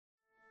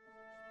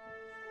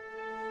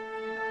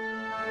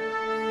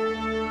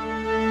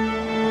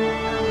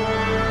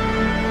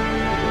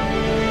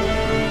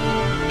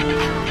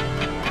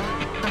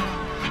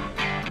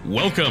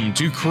Welcome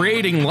to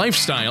Creating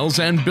Lifestyles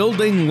and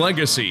Building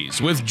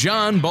Legacies with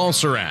John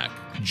Balserac.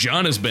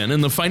 John has been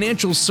in the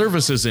financial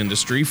services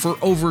industry for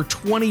over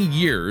 20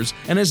 years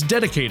and has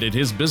dedicated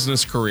his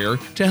business career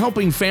to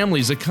helping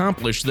families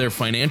accomplish their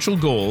financial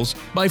goals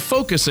by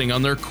focusing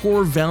on their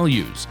core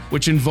values,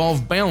 which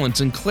involve balance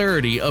and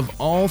clarity of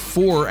all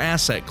four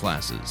asset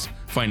classes: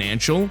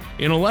 financial,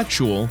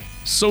 intellectual,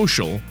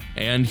 social,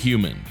 and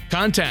human.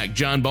 Contact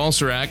John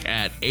Balserac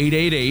at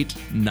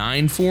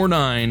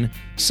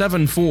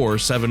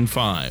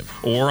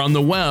 888-949-7475 or on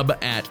the web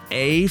at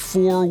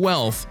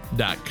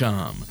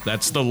a4wealth.com.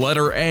 That's the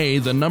letter A,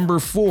 the number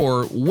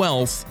 4,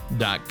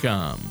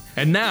 wealth.com.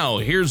 And now,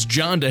 here's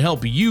John to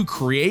help you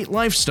create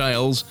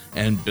lifestyles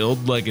and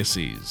build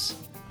legacies.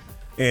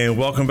 And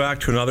welcome back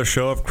to another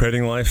show of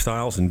Creating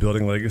Lifestyles and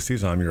Building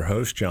Legacies. I'm your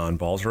host, John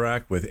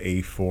Balserac, with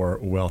A4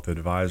 Wealth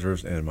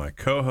Advisors, and my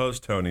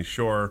co-host, Tony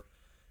Shore.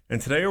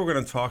 And today we're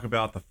going to talk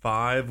about the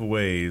 5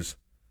 ways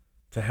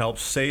to help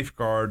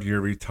safeguard your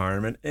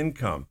retirement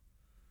income.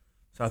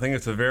 So I think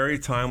it's a very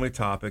timely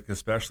topic,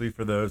 especially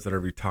for those that are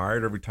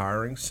retired or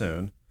retiring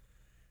soon.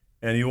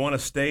 And you want to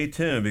stay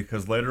tuned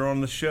because later on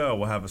in the show,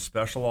 we'll have a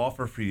special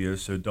offer for you,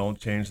 so don't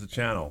change the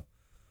channel.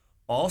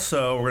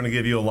 Also, we're going to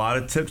give you a lot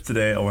of tips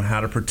today on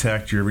how to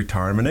protect your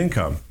retirement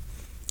income.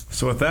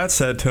 So with that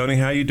said, Tony,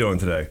 how are you doing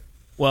today?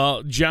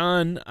 Well,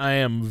 John, I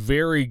am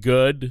very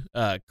good,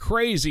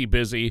 crazy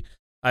busy.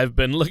 I've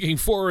been looking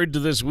forward to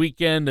this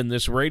weekend and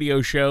this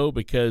radio show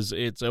because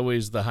it's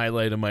always the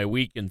highlight of my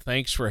week, and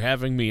thanks for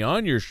having me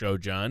on your show,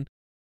 John.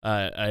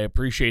 I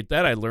appreciate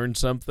that. I learn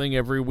something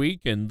every week,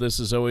 and this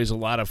is always a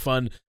lot of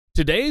fun.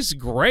 Today's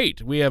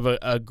great. We have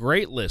a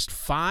great list,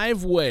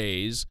 5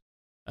 ways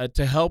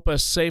to help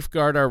us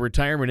safeguard our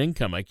retirement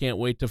income. I can't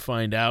wait to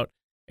find out.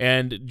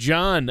 And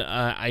John,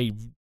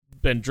 I've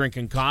been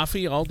drinking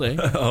coffee all day.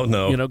 Oh,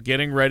 no. You know,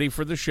 getting ready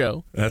for the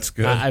show. That's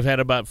good. I've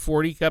had about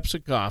 40 cups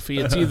of coffee.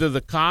 It's either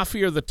the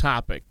coffee or the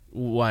topic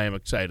why I'm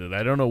excited.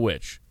 I don't know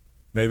which.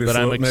 Maybe it's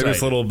a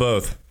little of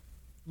both.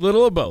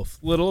 Little of both.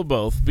 Little of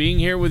both. Being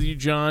here with you,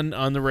 John,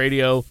 on the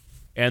radio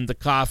and the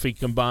coffee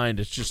combined,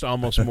 it's just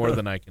almost more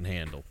than I can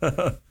handle.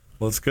 Well,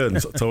 it's good.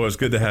 It's always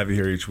good to have you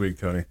here each week,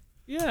 Tony.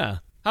 Yeah.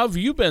 How have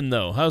you been,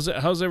 though?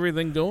 How's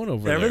everything going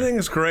over there? Everything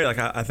is great. Like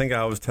I think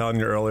I was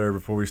telling you earlier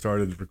before we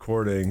started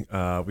recording,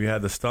 we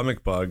had the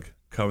stomach bug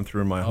come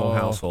through my whole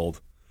household.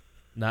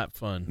 Not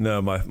fun.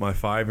 No, my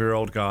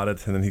 5-year-old got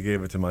it, and then he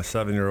gave it to my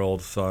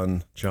 7-year-old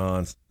son,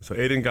 John. So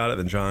Aiden got it,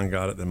 then John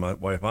got it, then my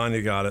wife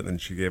Anya got it, and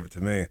she gave it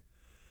to me.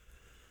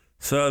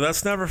 So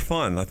that's never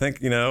fun. I think,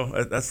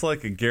 that's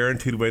like a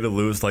guaranteed way to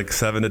lose like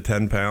 7 to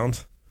 10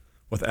 pounds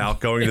without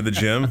going to the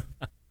gym.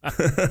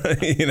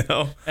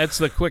 That's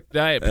the quick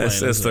diet plan.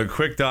 It's the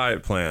quick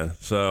diet plan.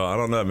 So I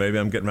don't know. Maybe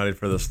I'm getting ready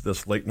for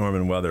this Lake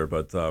Norman weather,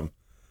 but I'm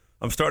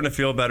starting to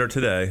feel better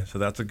today, so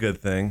that's a good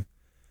thing.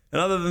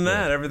 And other than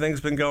that, everything's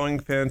been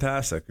going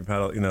fantastic. We've had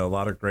a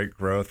lot of great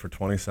growth for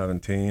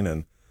 2017,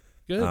 and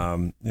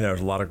good. There's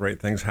a lot of great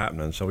things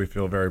happening. So we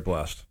feel very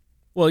blessed.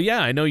 Well,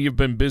 yeah, I know you've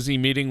been busy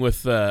meeting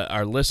with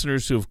our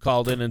listeners who have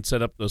called in and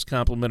set up those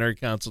complimentary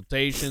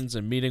consultations,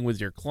 and meeting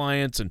with your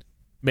clients and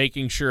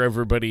making sure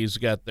everybody's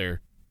got their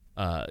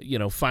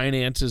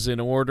finances in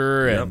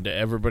order, and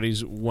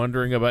everybody's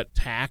wondering about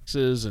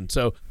taxes. And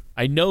so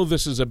I know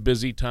this is a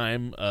busy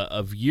time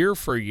of year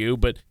for you,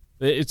 but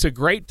it's a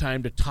great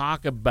time to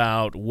talk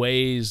about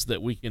ways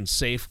that we can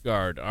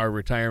safeguard our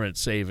retirement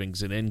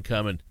savings and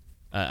income. And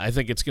I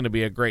think it's going to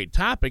be a great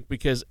topic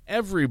because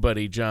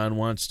everybody, John,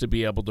 wants to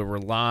be able to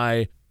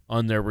rely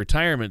on their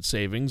retirement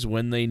savings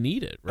when they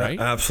need it, right?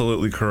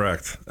 Absolutely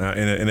correct.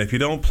 And if you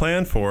don't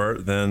plan for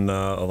it, then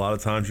a lot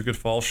of times you could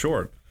fall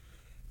short.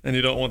 And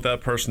you don't want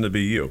that person to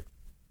be you.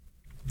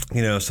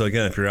 So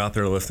again, if you're out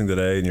there listening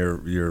today and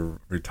you're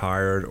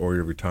retired or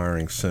you're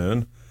retiring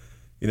soon,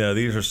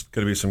 these are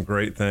going to be some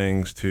great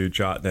things to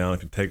jot down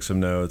if you take some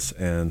notes.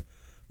 And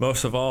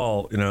most of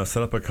all,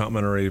 set up a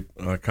complimentary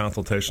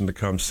consultation to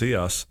come see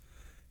us.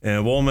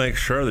 And we'll make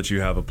sure that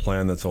you have a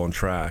plan that's on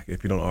track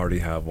if you don't already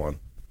have one.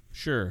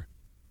 Sure.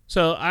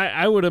 So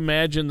I would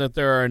imagine that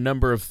there are a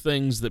number of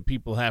things that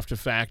people have to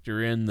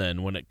factor in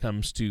then when it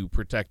comes to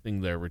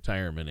protecting their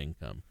retirement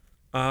income.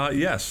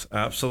 Yes,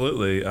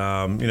 absolutely.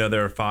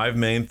 There are 5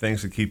 main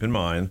things to keep in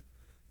mind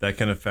that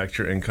can affect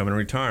your income in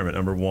retirement.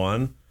 Number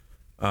 1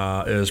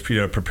 is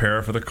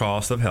prepare for the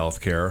cost of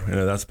health care.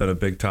 That's been a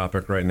big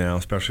topic right now,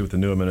 especially with the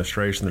new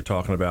administration. They're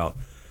talking about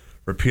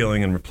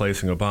repealing and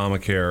replacing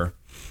Obamacare.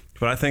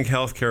 But I think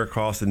health care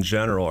costs in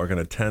general are going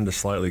to tend to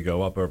slightly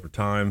go up over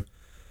time.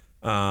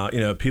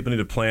 People need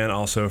to plan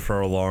also for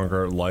a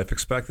longer life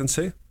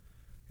expectancy.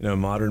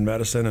 Modern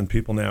medicine and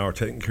people now are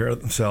taking care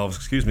of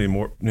themselves,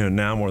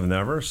 now more than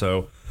ever.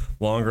 So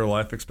longer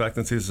life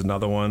expectancy is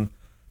another one.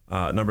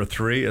 Number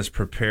 3 is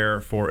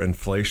prepare for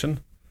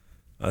inflation.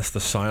 That's the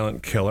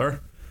silent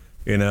killer.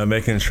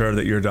 Making sure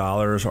that your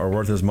dollars are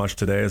worth as much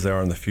today as they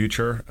are in the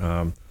future.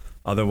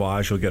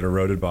 Otherwise, you'll get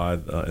eroded by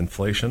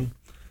inflation.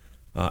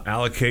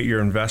 Allocate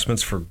your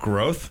investments for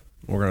growth.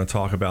 We're going to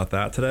talk about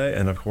that today.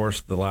 And of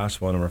course, the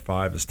last one, number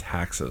 5, is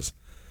taxes.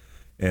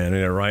 And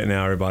right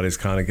now, everybody's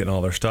kind of getting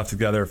all their stuff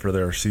together for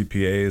their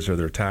CPAs or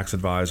their tax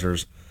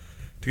advisors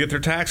to get their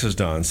taxes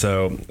done.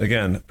 So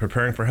again,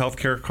 preparing for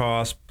healthcare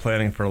costs,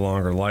 planning for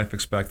longer life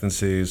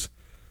expectancies,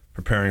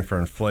 preparing for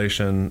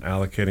inflation,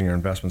 allocating your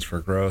investments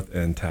for growth,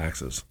 and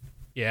taxes.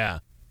 Yeah.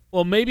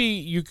 Well, maybe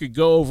you could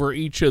go over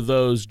each of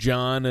those,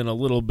 John, in a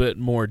little bit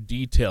more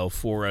detail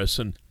for us,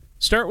 and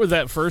start with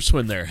that first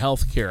one there,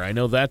 healthcare. I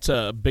know that's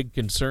a big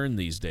concern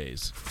these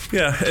days.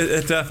 Yeah,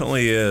 it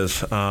definitely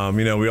is.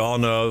 We all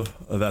know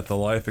that the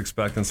life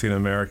expectancy in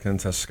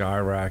Americans has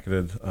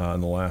skyrocketed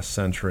in the last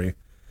century.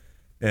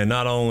 And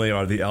not only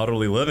are the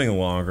elderly living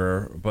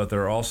longer, but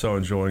they're also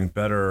enjoying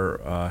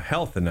better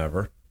health than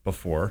ever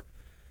before.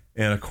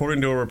 And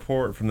according to a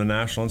report from the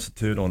National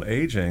Institute on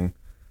Aging,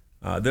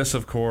 this,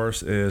 of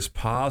course, is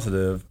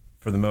positive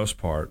for the most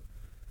part.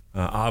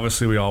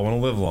 Obviously, we all want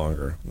to live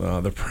longer.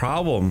 The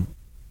problem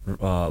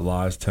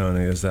lies,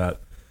 Tony, is that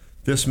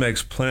this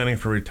makes planning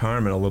for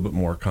retirement a little bit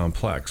more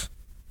complex.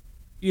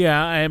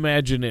 Yeah, I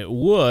imagine it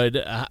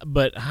would,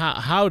 but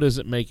how does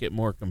it make it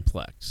more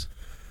complex?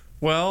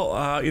 Well,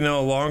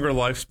 a longer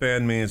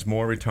lifespan means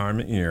more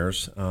retirement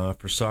years.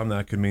 For some,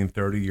 that could mean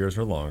 30 years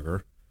or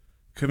longer.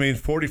 Could mean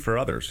 40 for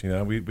others.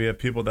 We have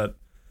people that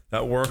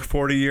work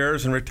 40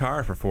 years and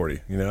retire for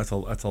 40. That's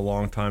a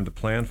long time to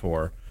plan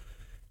for.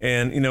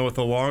 And, with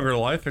the longer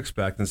life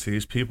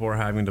expectancies, people are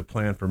having to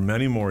plan for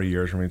many more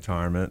years in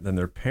retirement than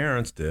their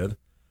parents did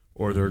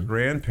or their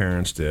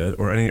grandparents did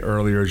or any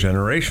earlier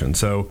generation.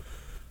 So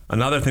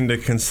another thing to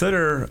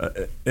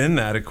consider in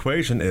that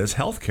equation is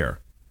healthcare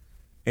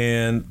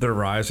and the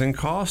rising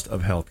cost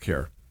of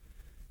healthcare.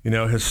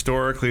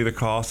 Historically, the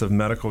cost of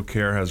medical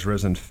care has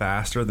risen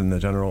faster than the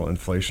general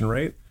inflation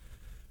rate,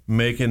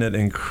 making it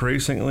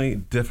increasingly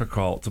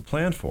difficult to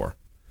plan for.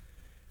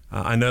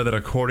 I know that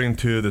according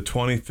to the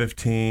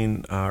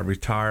 2015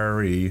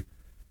 retiree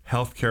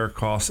healthcare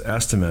cost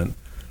estimate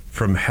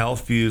from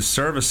HealthViews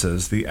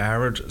Services, the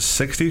average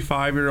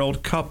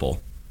 65-year-old couple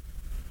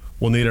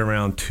will need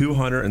around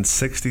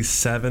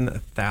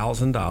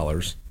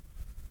 $267,000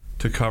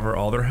 to cover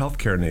all their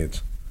healthcare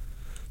needs.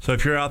 So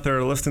if you're out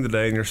there listening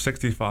today and you're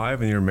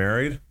 65 and you're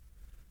married,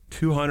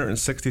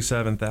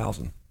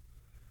 $267,000.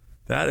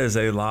 That is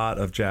a lot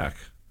of jack.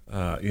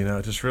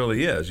 It just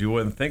really is. You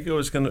wouldn't think it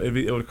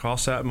would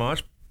cost that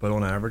much, but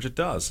on average it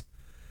does.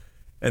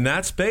 And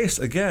that's based,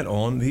 again,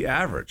 on the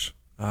average.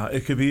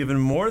 It could be even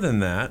more than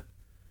that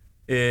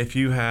if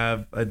you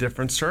have a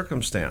different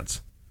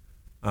circumstance.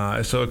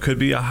 So it could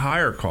be a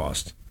higher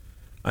cost.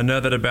 I know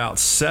that about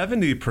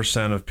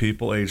 70% of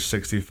people age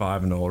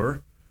 65 and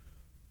older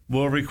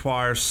will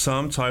require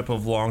some type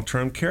of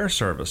long-term care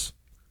service.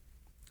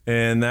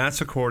 And that's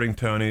according,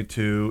 Tony,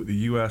 to the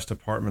U.S.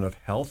 Department of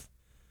Health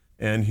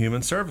and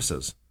Human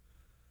Services.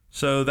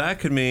 So that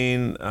could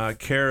mean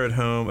care at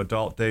home,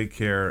 adult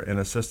daycare, and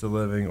assisted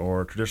living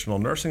or traditional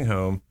nursing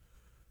home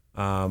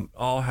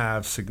all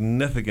have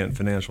significant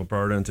financial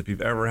burdens. If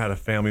you've ever had a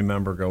family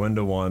member go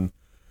into one,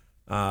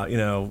 we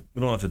don't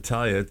have to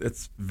tell you,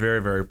 it's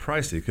very, very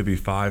pricey. It could be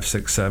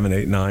 $5,000,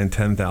 $6,000, $7,000, $8,000,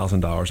 $9,000,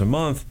 $10,000 a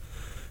month,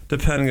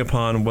 depending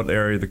upon what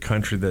area of the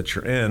country that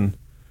you're in.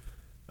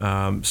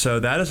 So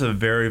that is a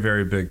very,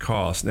 very big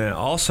cost. Now,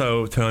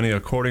 also, Tony,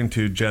 according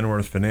to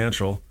Genworth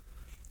Financial,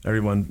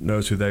 everyone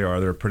knows who they are.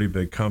 They're a pretty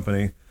big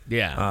company.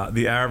 Yeah.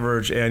 The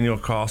average annual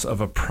cost of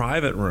a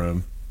private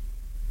room,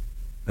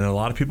 and a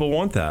lot of people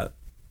want that,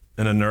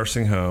 in a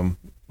nursing home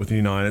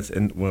within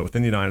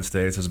the United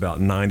States is about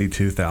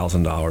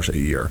 $92,000 a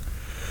year.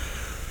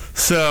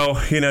 So,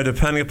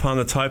 depending upon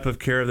the type of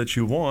care that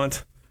you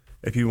want,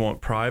 if you want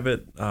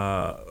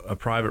a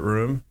private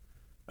room,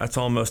 that's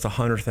almost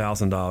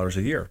 $100,000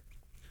 a year.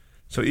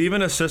 So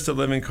even assisted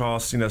living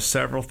costs,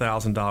 several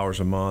 $1,000s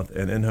a month,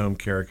 and in-home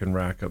care can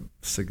rack up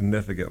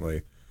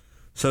significantly.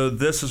 So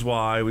this is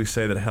why we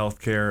say that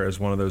healthcare is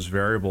one of those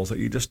variables that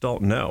you just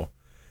don't know,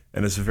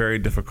 and it's very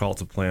difficult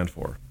to plan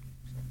for.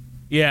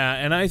 Yeah,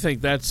 and I think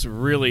that's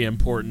really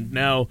important.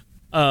 Now,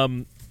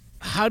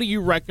 how do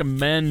you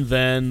recommend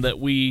then that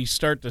we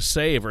start to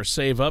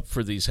save up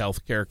for these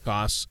healthcare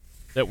costs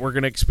that we're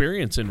going to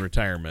experience in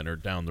retirement or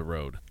down the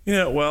road?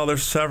 Well,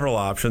 there's several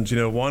options.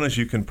 One is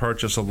you can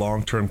purchase a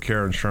long-term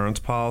care insurance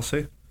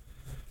policy.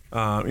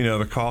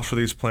 The cost for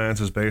these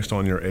plans is based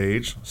on your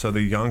age. So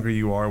the younger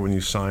you are when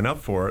you sign up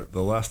for it,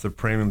 the less the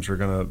premiums are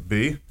going to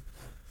be.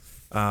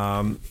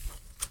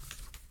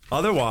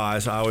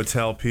 Otherwise, I would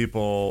tell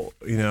people,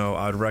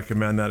 I'd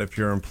recommend that if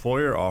your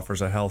employer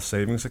offers a health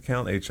savings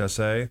account,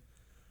 HSA,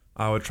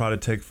 I would try to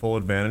take full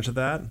advantage of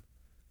that.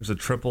 There's a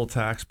triple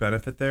tax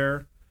benefit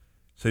there.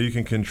 So you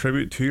can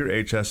contribute to your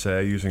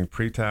HSA using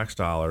pre-tax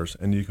dollars,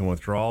 and you can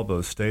withdraw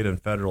both state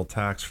and federal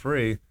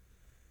tax-free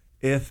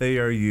if they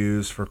are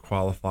used for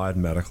qualified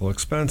medical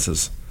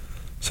expenses.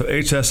 So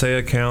HSA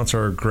accounts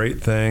are a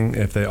great thing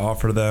if they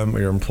offer them, or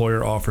your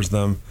employer offers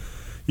them.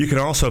 You can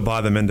also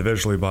buy them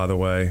individually, by the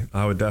way.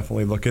 I would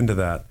definitely look into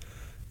that.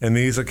 And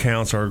these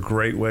accounts are a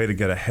great way to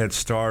get a head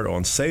start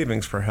on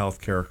savings for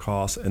healthcare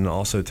costs and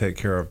also take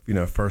care of,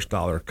 first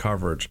dollar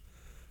coverage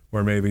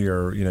where maybe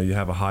you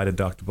have a high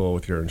deductible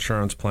with your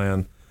insurance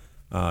plan.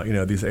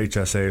 These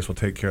HSAs will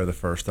take care of the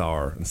first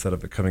dollar instead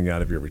of it coming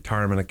out of your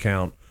retirement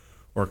account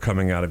or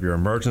coming out of your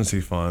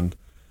emergency fund.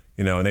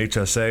 An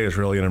HSA is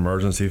really an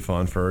emergency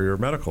fund for your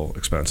medical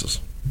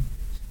expenses.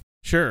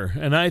 Sure,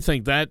 and I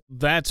think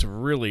that's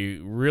really,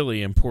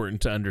 really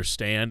important to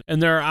understand.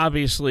 And there are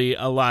obviously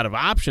a lot of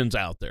options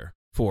out there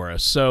for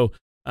us. So,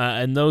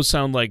 and those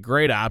sound like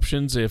great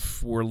options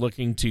if we're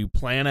looking to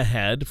plan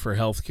ahead for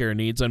healthcare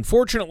needs.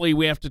 Unfortunately,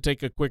 we have to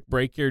take a quick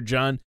break here,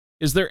 John.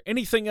 Is there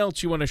anything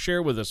else you want to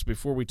share with us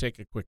before we take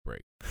a quick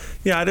break?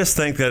 Yeah, I just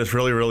think that it's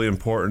really, really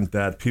important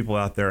that people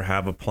out there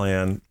have a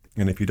plan.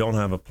 And if you don't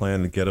have a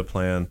plan, to get a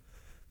plan.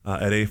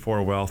 At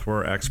A4 Wealth,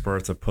 we're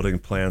experts at putting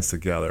plans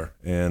together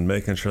and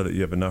making sure that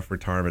you have enough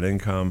retirement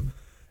income,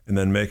 and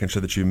then making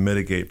sure that you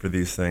mitigate for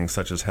these things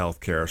such as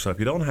health care. So if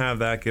you don't have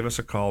that, give us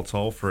a call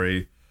toll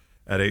free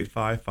at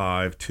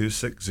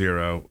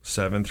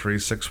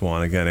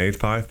 855-260-7361. Again,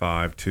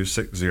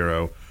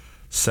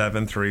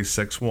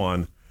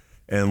 855-260-7361.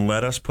 And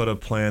let us put a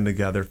plan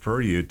together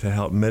for you to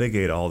help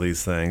mitigate all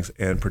these things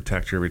and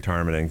protect your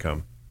retirement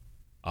income.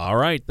 All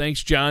right.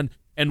 Thanks, John.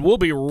 And we'll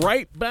be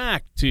right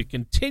back to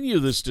continue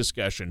this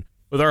discussion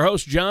with our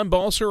host, John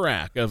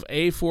Balserac of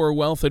A4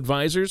 Wealth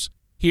Advisors,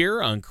 here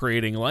on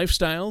Creating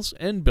Lifestyles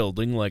and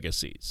Building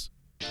Legacies.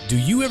 Do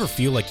you ever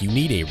feel like you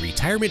need a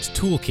retirement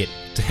toolkit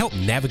to help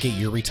navigate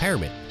your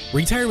retirement?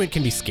 Retirement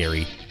can be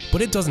scary,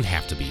 but it doesn't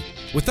have to be.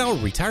 With our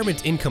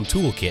Retirement Income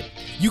Toolkit,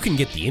 you can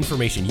get the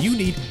information you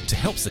need to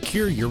help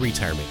secure your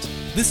retirement.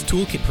 This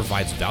toolkit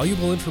provides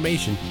valuable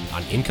information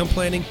on income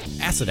planning,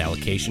 asset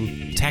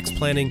allocation, tax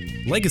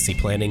planning, legacy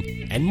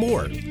planning, and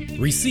more.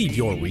 Receive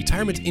your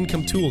Retirement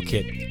Income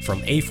Toolkit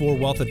from A4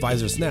 Wealth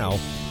Advisors now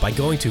by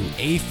going to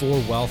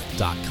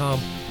a4wealth.com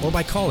or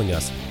by calling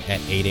us at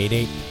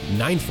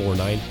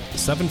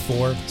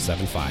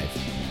 888-949-7475.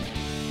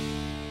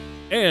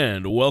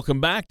 And welcome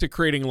back to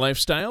Creating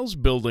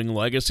Lifestyles, Building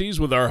Legacies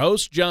with our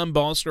host, John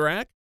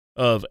Balserac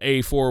of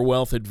A4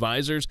 Wealth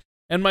Advisors,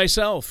 and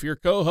myself, your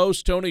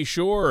co-host, Tony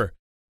Shore.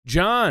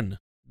 John,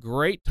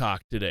 great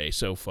talk today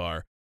so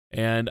far,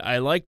 and I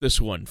like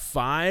this one,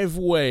 5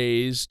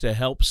 ways to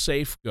help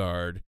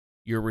safeguard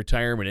your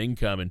retirement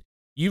income. And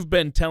you've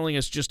been telling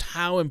us just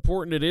how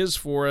important it is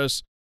for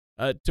us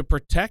to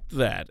protect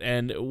that,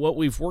 and what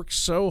we've worked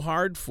so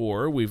hard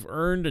for, we've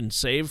earned and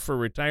saved for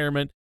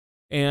retirement.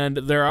 And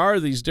there are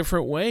these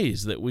different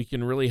ways that we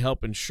can really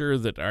help ensure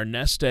that our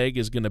nest egg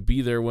is going to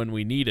be there when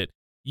we need it.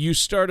 You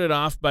started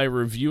off by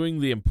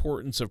reviewing the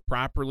importance of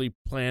properly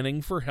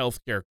planning for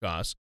healthcare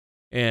costs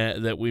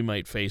that we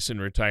might face in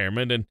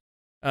retirement. And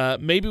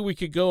maybe we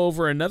could go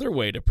over another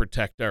way to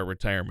protect our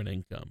retirement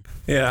income.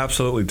 Yeah,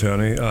 absolutely,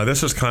 Tony.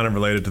 This is kind of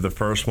related to the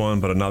first one,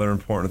 but another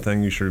important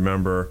thing you should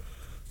remember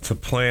to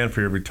plan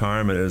for your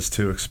retirement is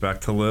to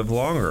expect to live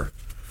longer.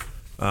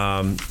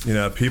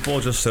 People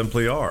just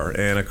simply are.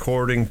 And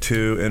according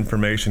to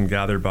information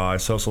gathered by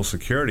Social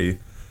Security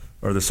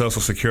or the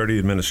Social Security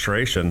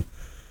Administration,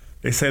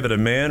 they say that a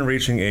man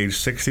reaching age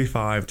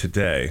 65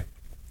 today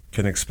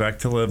can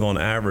expect to live on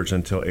average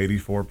until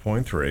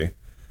 84.3.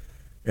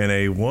 And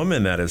a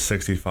woman that is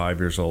 65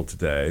 years old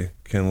today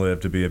can live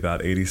to be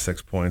about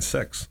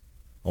 86.6,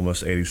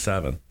 almost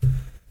 87.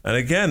 And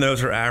again,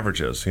 those are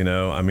averages.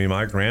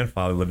 My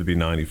grandfather lived to be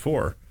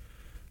 94.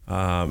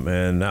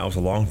 And that was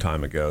a long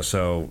time ago.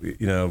 So,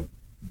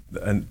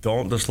 and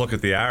don't just look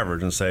at the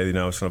average and say,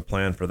 it's going to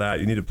plan for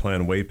that. You need to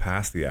plan way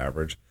past the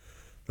average.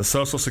 The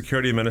Social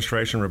Security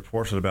Administration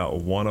reports that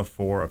about 1 of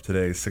 4 of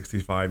today's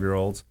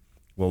 65-year-olds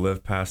will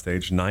live past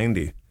age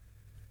 90.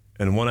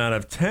 And 1 out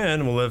of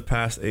 10 will live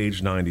past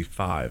age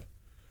 95.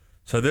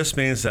 So this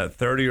means that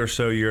 30 or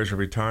so years of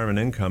retirement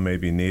income may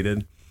be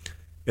needed.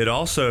 It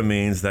also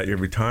means that your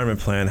retirement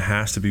plan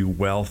has to be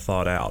well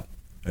thought out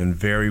and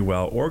very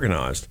well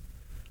organized.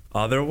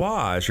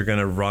 Otherwise, you're going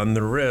to run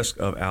the risk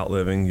of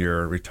outliving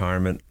your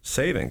retirement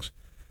savings,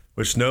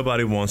 which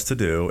nobody wants to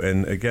do.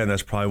 And again,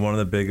 that's probably one of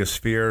the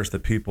biggest fears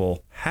that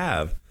people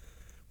have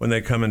when they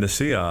come in to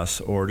see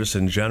us or just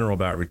in general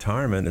about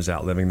retirement is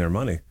outliving their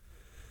money.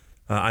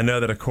 I know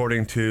that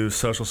according to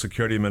Social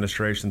Security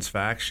Administration's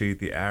fact sheet,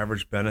 the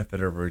average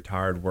benefit of a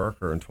retired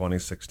worker in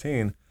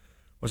 2016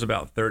 was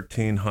about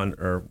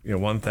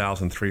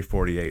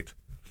 $1,348.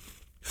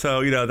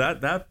 So,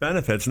 that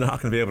benefit's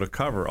not going to be able to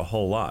cover a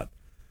whole lot.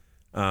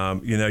 You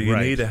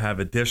Right. need to have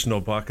additional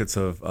buckets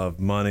of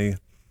money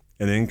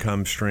and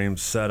income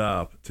streams set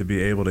up to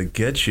be able to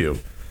get you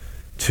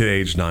to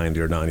age 90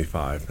 or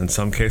 95, in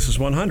some cases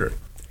 100.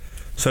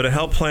 So to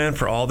help plan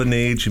for all the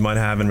needs you might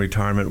have in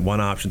retirement,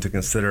 one option to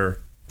consider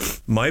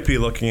might be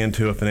looking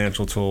into a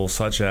financial tool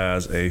such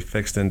as a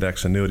fixed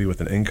index annuity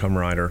with an income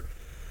rider.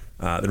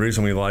 The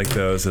reason we like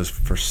those is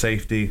for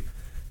safety.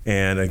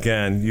 And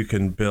again, you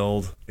can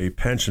build a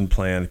pension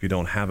plan if you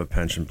don't have a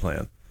pension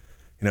plan.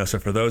 So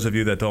for those of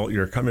you that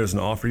your company doesn't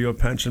offer you a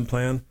pension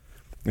plan,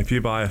 if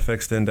you buy a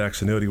fixed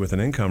index annuity with an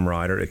income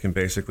rider, it can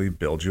basically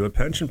build you a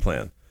pension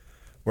plan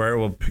where it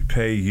will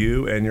pay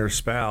you and your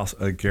spouse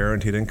a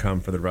guaranteed income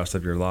for the rest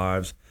of your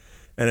lives.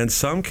 And in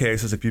some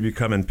cases, if you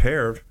become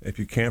impaired, if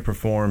you can't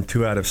perform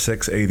 2 out of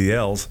 6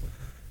 ADLs,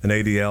 an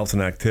ADL is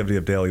an activity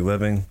of daily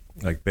living,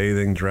 like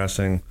bathing,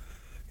 dressing,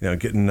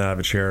 getting out of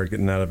a chair,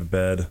 getting out of a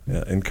bed,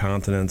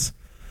 incontinence.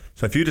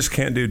 So if you just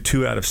can't do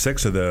 2 out of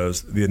 6 of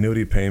those, the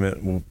annuity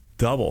payment will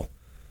double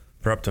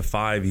for up to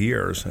 5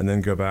 years and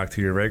then go back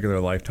to your regular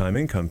lifetime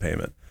income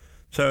payment.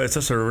 So it's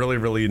just a really,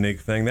 really unique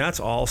thing. That's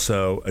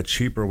also a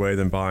cheaper way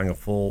than buying a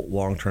full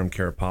long-term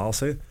care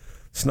policy.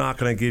 It's not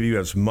going to give you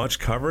as much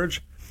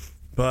coverage.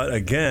 But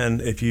again,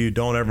 if you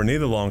don't ever need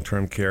the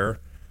long-term care,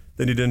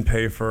 then you didn't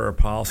pay for a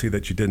policy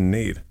that you didn't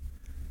need.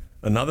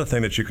 Another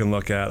thing that you can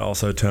look at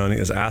also, Tony,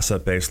 is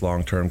asset-based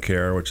long-term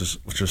care, which is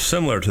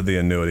similar to the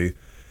annuity,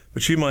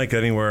 but you might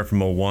get anywhere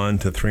from a 1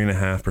 to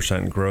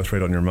 3.5% growth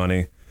rate on your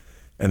money.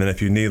 And then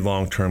if you need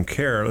long-term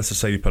care, let's just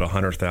say you put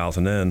 $100,000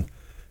 in,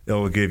 it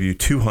will give you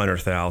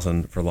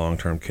 $200,000 for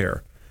long-term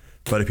care.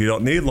 But if you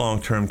don't need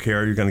long-term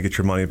care, you're going to get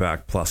your money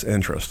back plus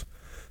interest.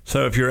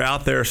 So if you're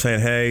out there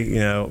saying,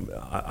 hey,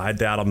 I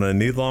doubt I'm going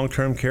to need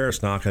long-term care,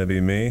 it's not going to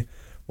be me,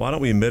 why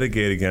don't we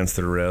mitigate against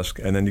the risk,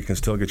 and then you can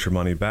still get your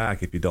money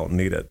back if you don't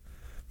need it.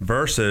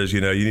 Versus,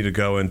 you need to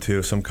go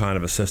into some kind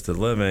of assisted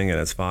living, and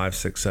it's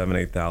 $5,000,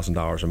 $6,000, $7,000,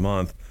 $8,000 a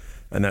month,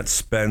 and that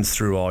spends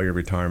through all your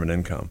retirement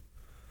income.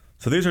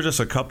 So these are just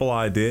a couple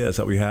ideas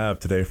that we have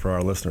today for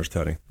our listeners,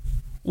 Tony.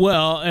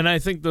 Well, and I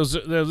think those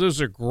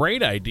are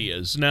great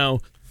ideas. Now,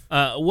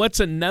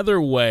 what's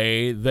another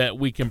way that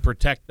we can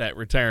protect that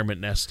retirement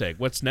nest egg?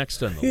 What's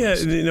next on the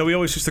list? Yeah, we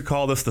always used to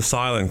call this the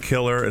silent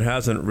killer. It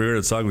hasn't reared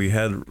its ugly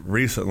head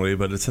recently,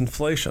 but it's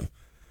inflation.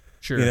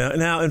 Sure.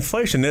 Now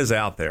inflation is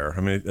out there.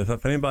 I mean,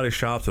 if anybody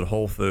shops at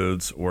Whole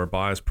Foods or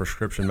buys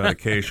prescription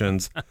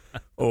medications,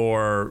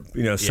 or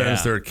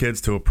sends their kids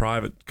to a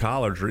private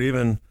college or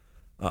even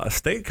a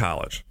state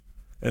college,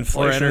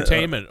 inflation, or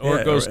entertainment,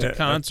 or goes to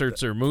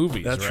concerts or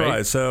movies. That's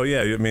right. So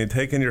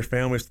taking your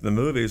families to the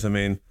movies. I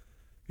mean,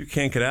 you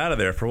can't get out of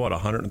there for what,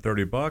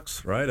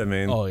 $130, right? I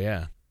mean, oh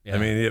yeah. I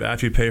mean,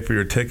 after you pay for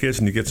your tickets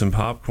and you get some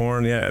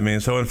popcorn,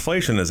 so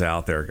inflation is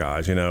out there,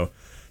 guys.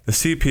 The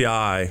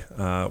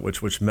CPI,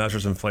 which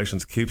measures inflation,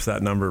 keeps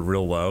that number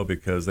real low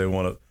because they don't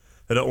want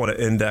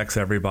to index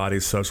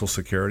everybody's Social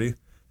Security.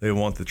 They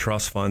want the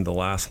trust fund to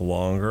last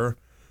longer.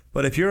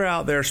 But if you're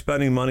out there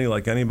spending money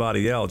like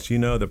anybody else,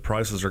 the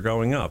prices are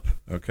going up.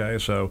 Okay,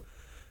 so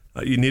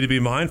you need to be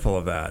mindful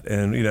of that.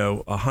 And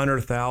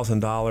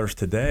 $100,000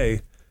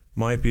 today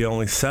might be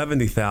only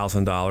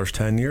 $70,000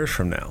 10 years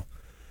from now.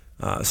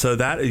 So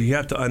that you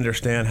have to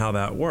understand how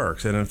that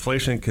works. And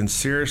inflation can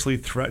seriously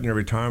threaten your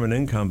retirement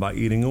income by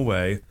eating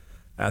away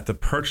at the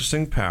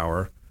purchasing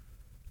power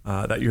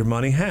that your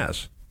money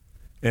has.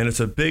 And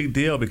it's a big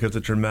deal because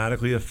it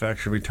dramatically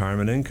affects your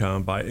retirement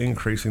income by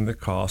increasing the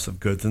cost of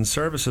goods and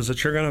services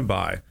that you're going to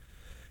buy.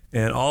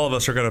 And all of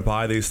us are going to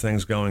buy these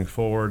things going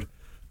forward,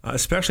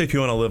 especially if you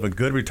want to live a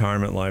good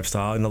retirement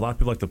lifestyle. And a lot of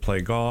people like to play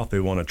golf. They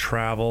want to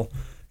travel.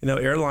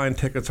 Airline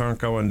tickets aren't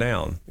going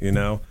down,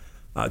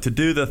 To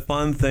do the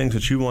fun things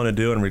that you want to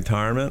do in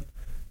retirement,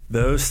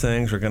 those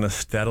things are going to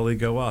steadily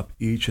go up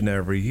each and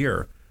every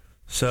year.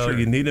 So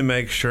You need to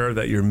make sure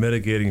that you're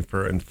mitigating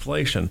for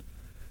inflation.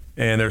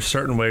 And there's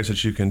certain ways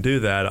that you can do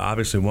that.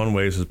 Obviously, one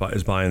way is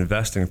by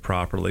investing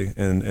properly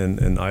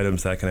in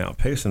items that can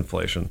outpace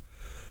inflation.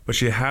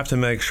 But you have to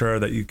make sure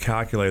that you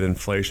calculate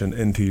inflation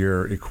into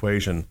your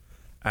equation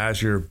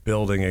as you're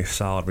building a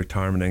solid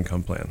retirement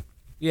income plan.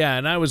 Yeah,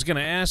 and I was going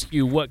to ask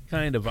you what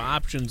kind of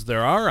options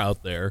there are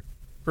out there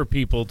for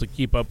people to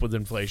keep up with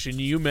inflation.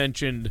 You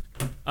mentioned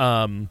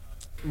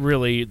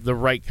really the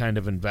right kind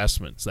of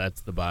investments.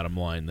 That's the bottom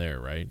line there,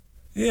 right?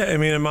 Yeah, I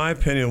mean, in my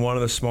opinion, one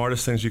of the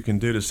smartest things you can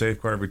do to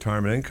safeguard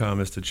retirement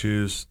income is to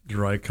choose the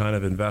right kind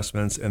of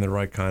investments and the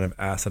right kind of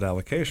asset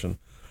allocation.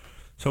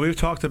 So we've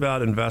talked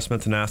about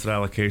investments and asset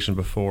allocation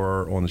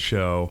before on the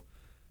show,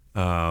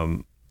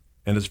 and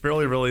it's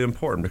really, really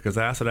important because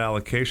asset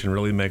allocation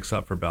really makes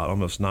up for about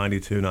almost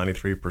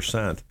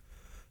 93%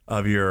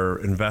 of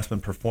your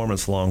investment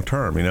performance long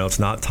term. It's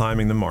not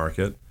timing the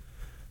market.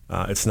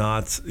 It's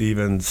not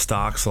even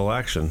stock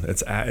selection.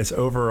 It's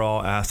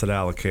overall asset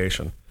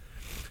allocation.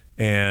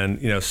 And,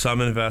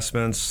 some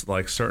investments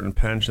like certain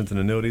pensions and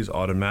annuities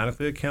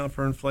automatically account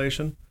for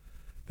inflation.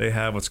 They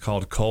have what's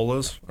called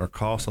COLAs, or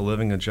cost of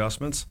living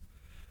adjustments.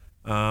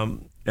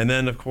 And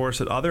then, of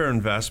course, at other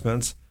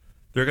investments,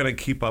 they're going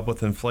to keep up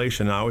with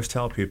inflation. And I always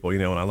tell people,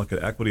 when I look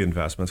at equity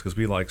investments, because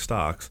we like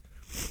stocks,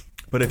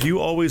 but if you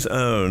always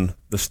own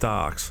the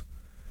stocks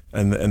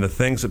and the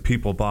things that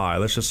people buy,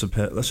 let's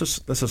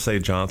just say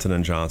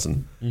Johnson &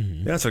 Johnson.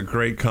 Mm-hmm. That's a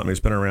great company. It's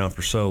been around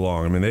for so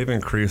long. I mean, they've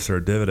increased their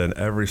dividend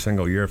every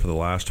single year for the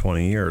last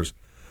 20 years.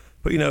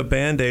 But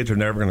Band-Aids are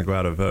never going to go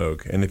out of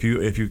vogue. And if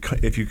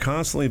you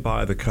constantly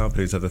buy the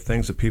companies of the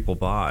things that people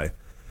buy,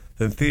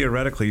 then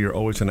theoretically you're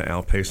always going to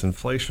outpace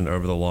inflation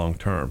over the long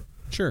term.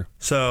 Sure.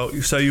 So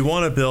you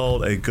want to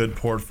build a good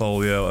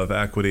portfolio of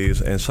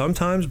equities and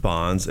sometimes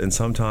bonds and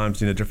sometimes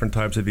different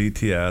types of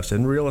ETFs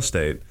and real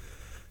estate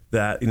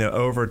that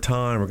over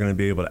time we're going to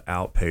be able to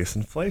outpace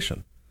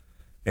inflation.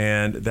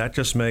 And that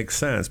just makes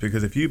sense,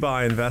 because if you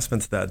buy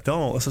investments that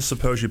don't, let's just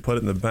suppose you put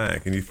it in the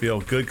bank and you feel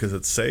good because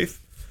it's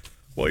safe.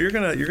 Well, you're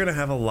gonna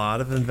have a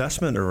lot of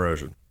investment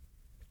erosion.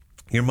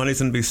 Your money's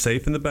gonna be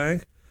safe in the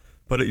bank,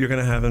 but you're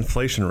gonna have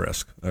inflation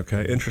risk,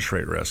 okay, interest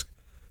rate risk,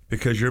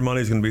 because your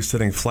money's gonna be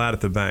sitting flat at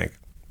the bank.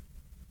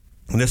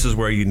 And this is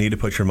where you need to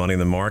put your money in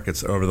the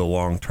markets over the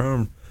long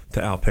term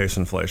to outpace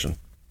inflation.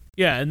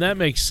 Yeah, and that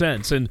makes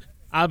sense. And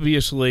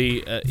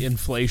obviously,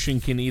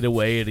 inflation can eat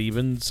away at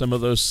even some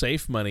of those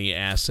safe money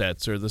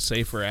assets or the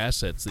safer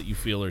assets that you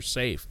feel are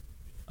safe,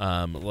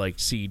 like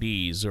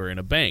CDs or in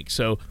a bank.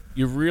 So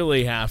you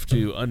really have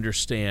to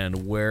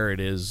understand where it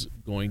is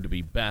going to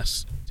be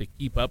best to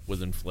keep up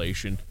with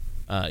inflation,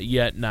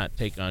 yet not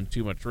take on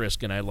too much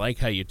risk. And I like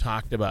how you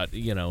talked about,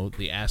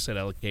 the asset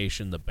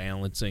allocation, the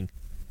balancing.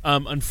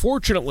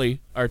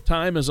 Unfortunately, our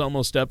time is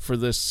almost up for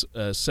this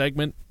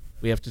segment.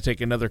 We have to take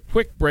another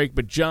quick break,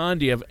 but John,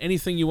 do you have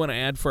anything you want to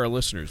add for our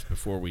listeners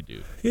before we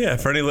do? Yeah,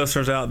 for any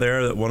listeners out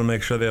there that want to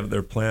make sure they have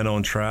their plan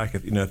on track,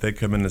 if they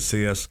come in to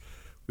see us,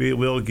 we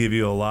will give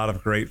you a lot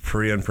of great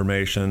free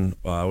information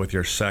with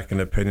your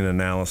second opinion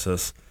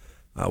analysis.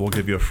 We'll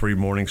give you a free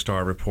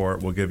Morningstar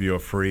report. We'll give you a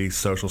free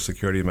Social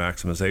Security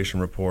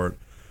maximization report.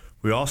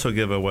 We also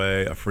give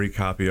away a free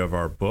copy of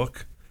our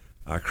book,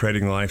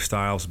 Creating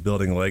Lifestyles,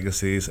 Building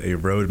Legacies, a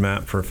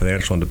Roadmap for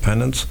Financial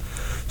Independence.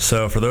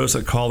 So for those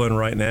that call in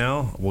right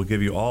now, we'll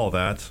give you all of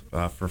that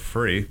for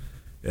free.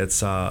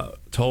 It's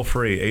toll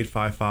free,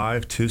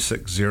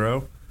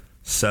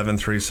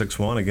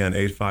 855-260-7361. Again,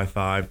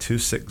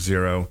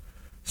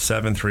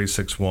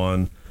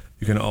 855-260-7361.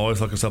 You can always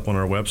look us up on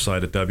our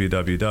website at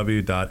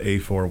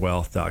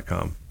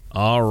www.a4wealth.com.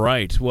 All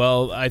right.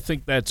 Well, I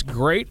think that's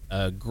great.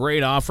 A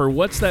great offer.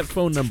 What's that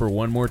phone number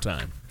one more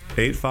time?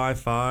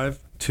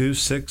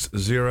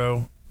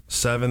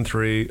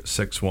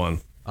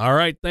 855-260-7361. All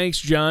right, thanks,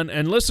 John.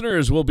 And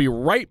listeners, we'll be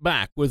right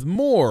back with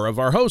more of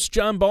our host,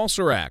 John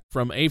Balserac,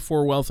 from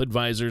A4 Wealth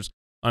Advisors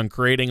on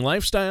creating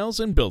lifestyles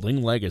and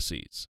building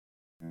legacies.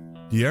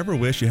 Do you ever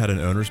wish you had an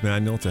owner's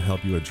manual to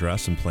help you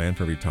address and plan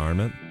for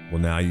retirement?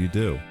 Well, now you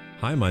do.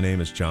 Hi, my name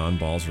is John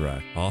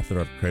Balserac, author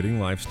of Creating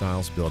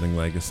Lifestyles, Building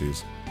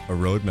Legacies, a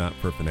roadmap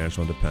for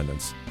financial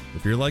independence.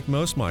 If you're like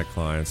most of my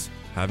clients,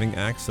 having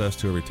access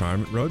to a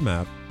retirement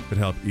roadmap could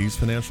help ease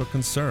financial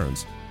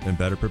concerns and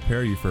better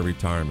prepare you for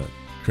retirement.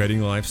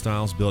 Creating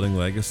Lifestyles, Building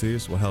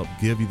Legacies will help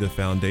give you the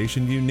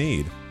foundation you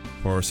need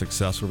for a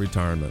successful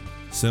retirement.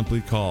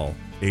 Simply call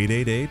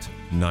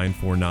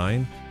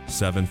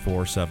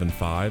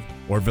 888-949-7475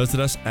 or visit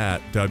us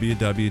at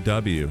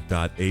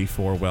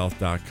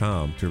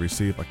www.a4wealth.com to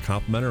receive a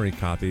complimentary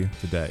copy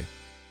today.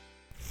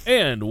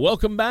 And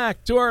welcome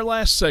back to our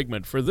last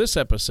segment for this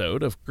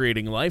episode of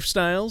Creating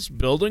Lifestyles,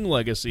 Building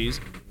Legacies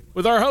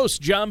with our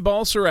host, John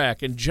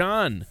Balserac. And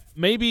John,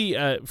 maybe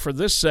for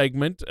this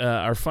segment,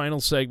 our final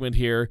segment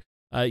here,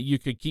 you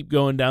could keep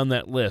going down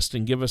that list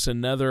and give us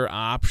another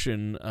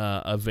option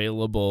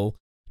available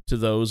to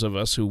those of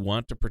us who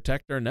want to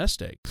protect our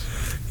nest eggs.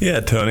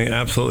 Yeah, Tony,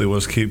 absolutely.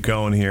 Let's keep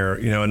going here.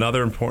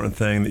 Another important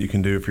thing that you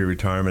can do for your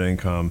retirement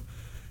income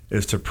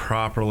is to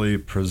properly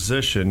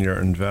position your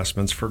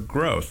investments for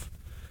growth.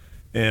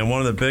 And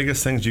one of the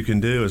biggest things you can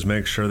do is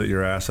make sure that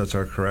your assets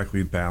are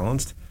correctly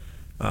balanced.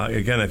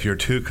 Again, if you're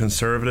too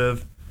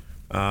conservative,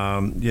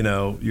 you're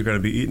going to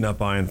be eaten up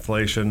by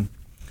inflation,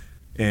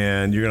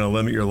 and you're going to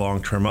limit your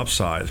long-term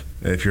upside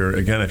if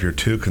you're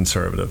too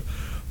conservative.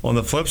 On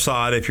the flip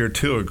side, if you're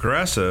too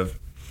aggressive,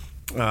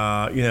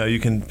 you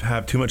can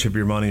have too much of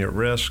your money at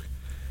risk,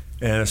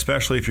 and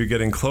especially if you're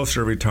getting closer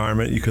to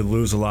retirement, you could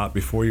lose a lot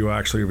before you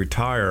actually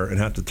retire and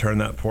have to turn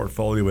that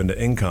portfolio into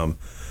income.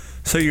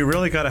 So you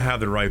really got to have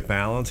the right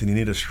balance, and you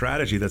need a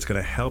strategy that's going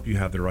to help you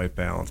have the right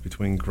balance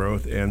between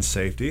growth and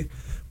safety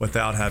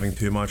without having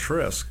too much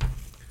risk.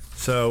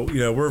 So,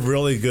 we're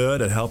really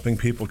good at helping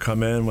people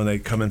come in when they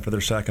come in for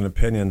their second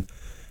opinion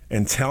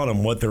and telling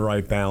them what the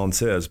right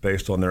balance is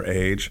based on their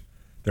age,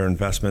 their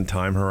investment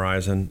time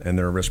horizon, and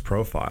their risk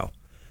profile.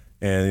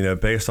 And,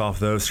 based off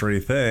those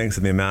three things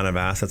and the amount of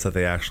assets that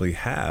they actually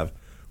have,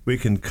 we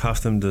can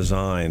custom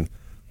design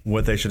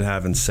what they should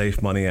have in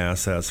safe money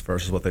assets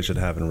versus what they should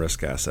have in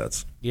risk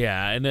assets.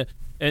 Yeah,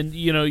 and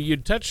you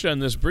touched on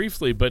this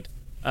briefly, but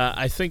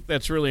I think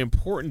that's really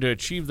important to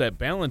achieve that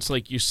balance,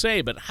 like you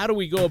say. But how do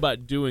we go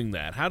about doing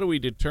that? How do we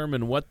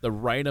determine what the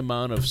right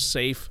amount of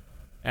safe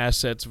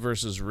assets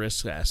versus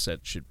risk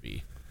assets should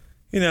be?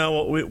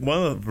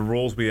 One of the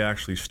rules we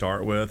actually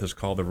start with is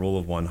called the rule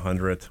of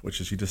 100,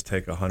 which is you just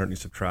take 100 and you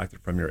subtract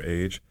it from your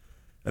age.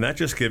 And that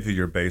just gives you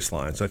your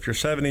baseline. So if you're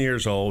 70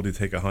 years old, you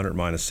take 100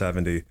 minus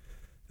 70.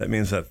 That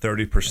means that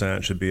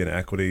 30% should be in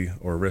equity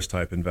or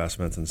risk-type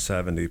investments and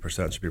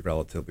 70% should be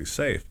relatively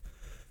safe.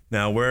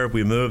 Now, where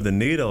we move the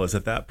needle is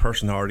if that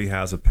person already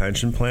has a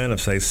pension plan of,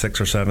 say, $6,000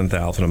 or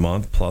 $7,000 a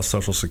month plus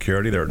Social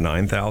Security, they're at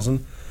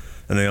 $9,000,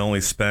 and they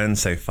only spend,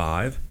 say,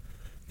 $5,000,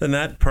 then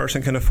that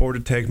person can afford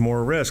to take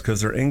more risk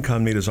because their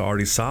income need is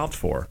already solved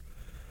for.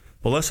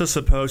 But let's just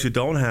suppose you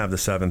don't have the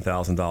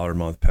 $7,000 a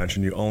month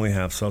pension, you only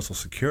have Social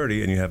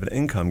Security, and you have an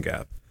income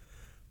gap.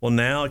 Well,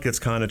 now it gets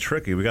kind of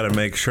tricky. We got to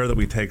make sure that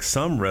we take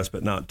some risk,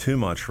 but not too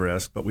much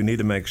risk. But we need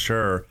to make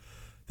sure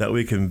that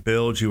we can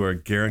build you a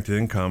guaranteed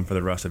income for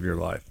the rest of your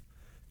life.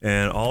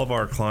 And all of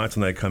our clients,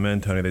 when they come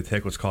in, Tony, they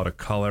take what's called a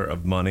color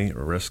of money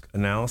risk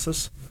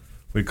analysis.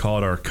 We call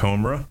it our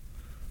COMRA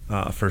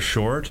for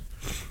short.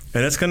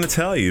 And it's going to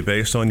tell you,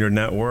 based on your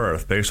net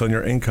worth, based on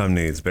your income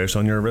needs, based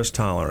on your risk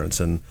tolerance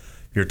and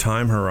your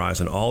time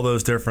horizon, all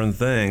those different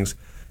things,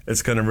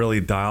 it's going to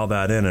really dial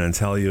that in and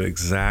tell you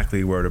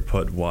exactly where to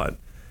put what.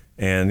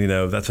 And,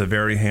 that's a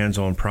very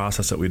hands-on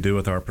process that we do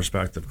with our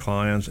prospective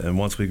clients. And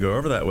once we go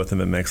over that with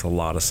them, it makes a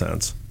lot of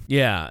sense.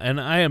 Yeah, and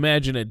I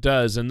imagine it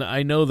does. And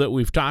I know that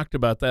we've talked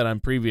about that on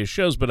previous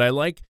shows, but I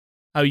like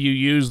how you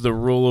use the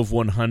rule of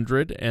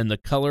 100 and the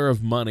color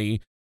of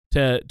money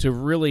to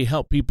really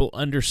help people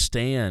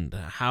understand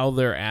how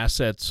their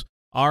assets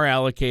are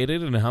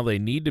allocated and how they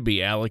need to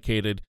be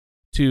allocated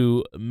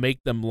to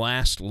make them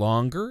last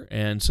longer,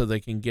 and so they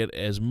can get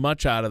as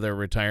much out of their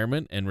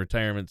retirement and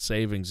retirement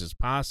savings as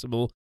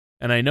possible.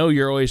 And I know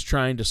you're always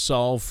trying to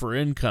solve for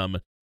income.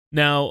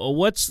 Now,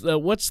 what's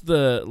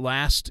the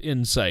last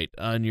insight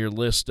on your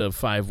list of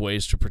 5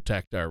 ways to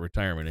protect our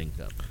retirement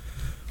income?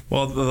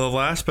 Well, the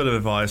last bit of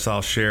advice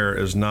I'll share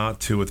is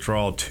not to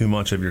withdraw too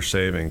much of your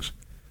savings.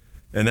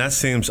 And that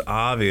seems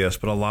obvious,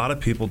 but a lot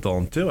of people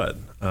don't do it.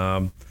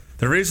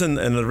 The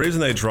reason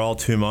they draw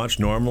too much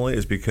normally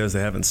is because they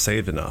haven't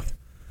saved enough.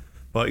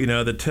 But,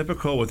 the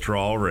typical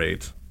withdrawal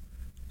rate,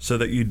 so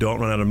that you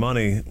don't run out of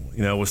money,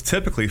 was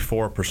typically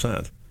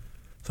 4%.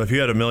 So if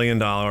you had $1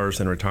 million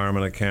in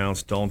retirement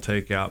accounts, don't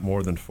take out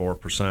more than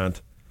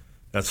 4%.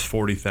 That's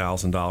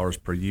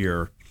 $40,000 per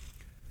year.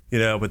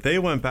 But they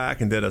went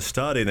back and did a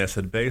study, and they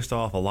said based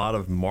off a lot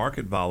of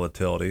market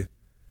volatility,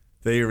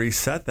 they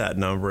reset that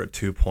number at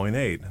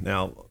 2.8.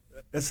 Now,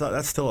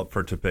 that's still up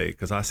for debate,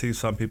 because I see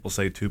some people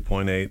say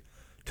 2.8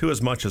 to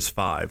as much as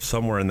 5,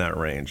 somewhere in that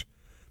range.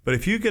 But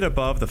if you get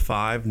above the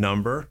 5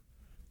 number,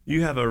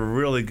 you have a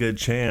really good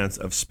chance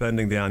of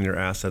spending down your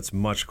assets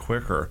much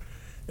quicker.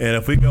 And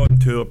if we go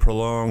into a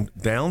prolonged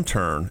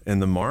downturn in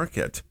the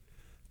market,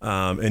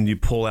 and you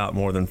pull out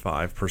more than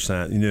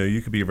 5%,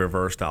 you could be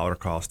reverse dollar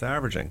cost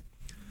averaging.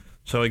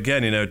 So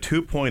again,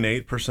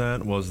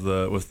 2.8% was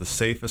the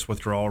safest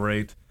withdrawal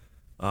rate.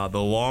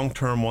 The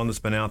long-term one that's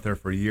been out there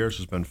for years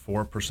has been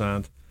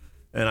 4%.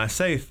 And I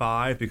say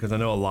 5 because I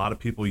know a lot of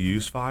people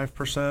use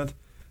 5%.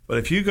 But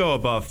if you go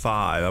above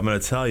 5, I'm going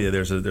to tell you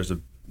there's a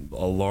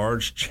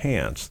large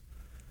chance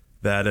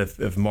that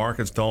if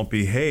markets don't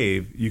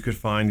behave, you could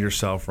find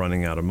yourself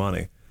running out of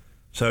money.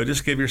 So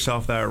just give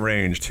yourself that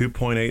range: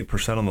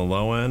 2.8% on the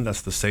low end,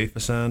 that's the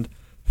safest end;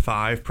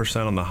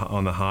 5% on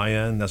the high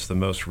end, that's the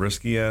most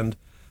risky end.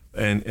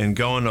 And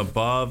going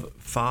above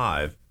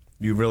 5,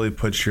 you really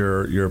put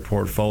your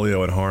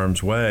portfolio in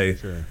harm's way.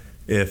 Sure.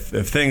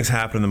 If things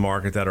happen in the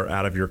market that are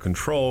out of your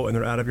control and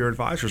they're out of your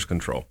advisor's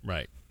control.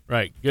 Right.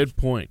 Good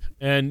point.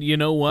 And you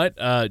know what,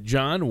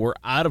 John, we're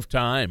out of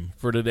time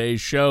for today's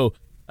show.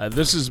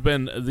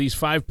 These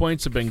 5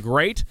 points have been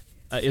great.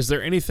 Is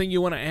there anything you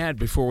want to add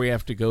before we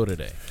have to go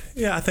today?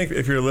 Yeah, I think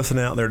if you're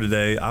listening out there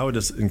today, I would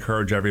just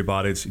encourage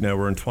everybody.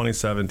 We're in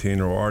 2017,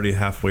 we're already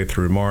halfway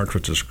through March,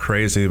 which is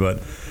crazy.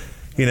 But,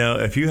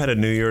 if you had a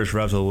New Year's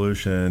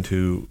resolution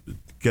to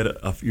get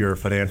your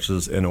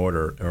finances in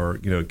order, or,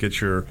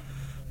 get your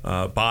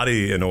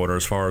body in order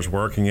as far as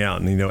working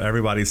out, and,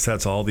 everybody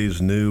sets all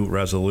these new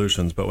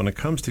resolutions. But when it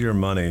comes to your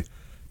money,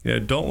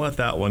 don't let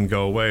that one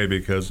go away,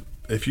 because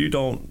if you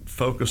don't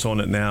focus on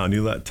it now and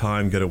you let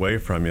time get away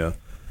from you,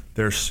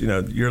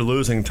 you're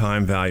losing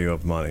time value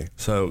of money.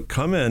 So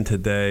come in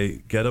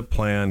today, get a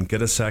plan,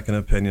 get a second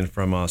opinion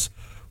from us.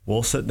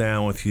 We'll sit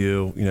down with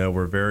you.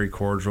 We're very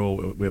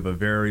cordial. We have a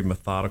very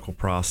methodical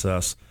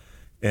process,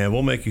 and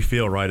we'll make you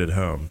feel right at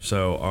home.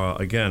 So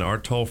again, our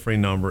toll-free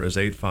number is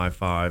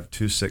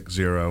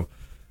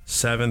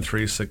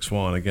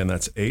 855-260-7361. Again,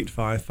 that's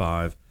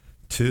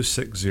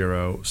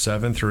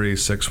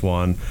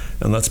 855-260-7361.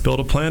 And let's build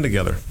a plan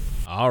together.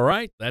 All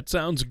right. That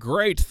sounds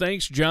great.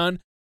 Thanks, John.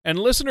 And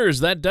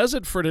listeners, that does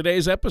it for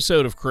today's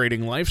episode of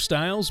Creating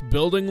Lifestyles,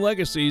 Building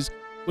Legacies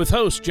with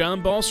host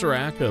John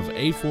Balserac of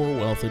A4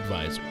 Wealth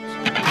Advisors.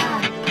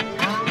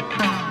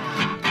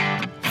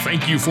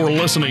 Thank you for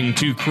listening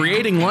to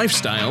Creating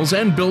Lifestyles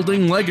and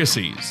Building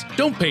Legacies.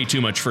 Don't pay too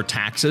much for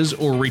taxes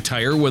or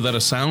retire without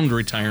a sound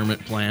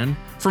retirement plan.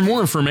 For more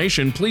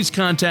information, please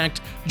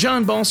contact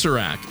John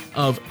Balserac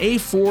of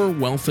A4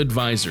 Wealth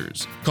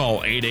Advisors.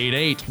 Call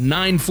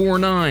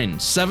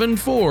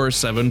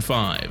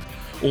 888-949-7475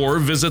 or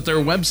visit their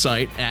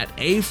website at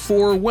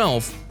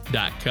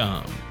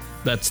a4wealth.com.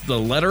 That's the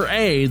letter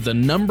A, the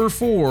number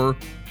 4,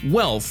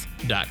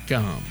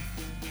 wealth.com.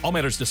 All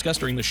matters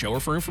discussed during the show are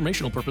for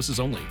informational purposes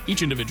only.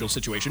 Each individual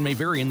situation may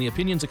vary, and the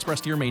opinions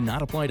expressed here may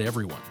not apply to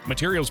everyone.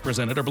 Materials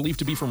presented are believed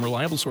to be from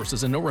reliable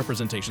sources, and no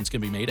representations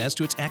can be made as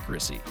to its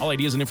accuracy. All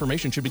ideas and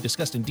information should be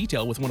discussed in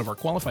detail with one of our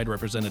qualified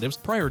representatives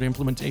prior to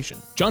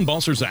implementation. John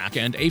Balserac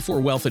and A4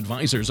 Wealth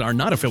Advisors are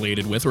not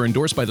affiliated with or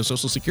endorsed by the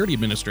Social Security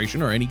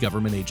Administration or any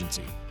government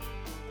agency.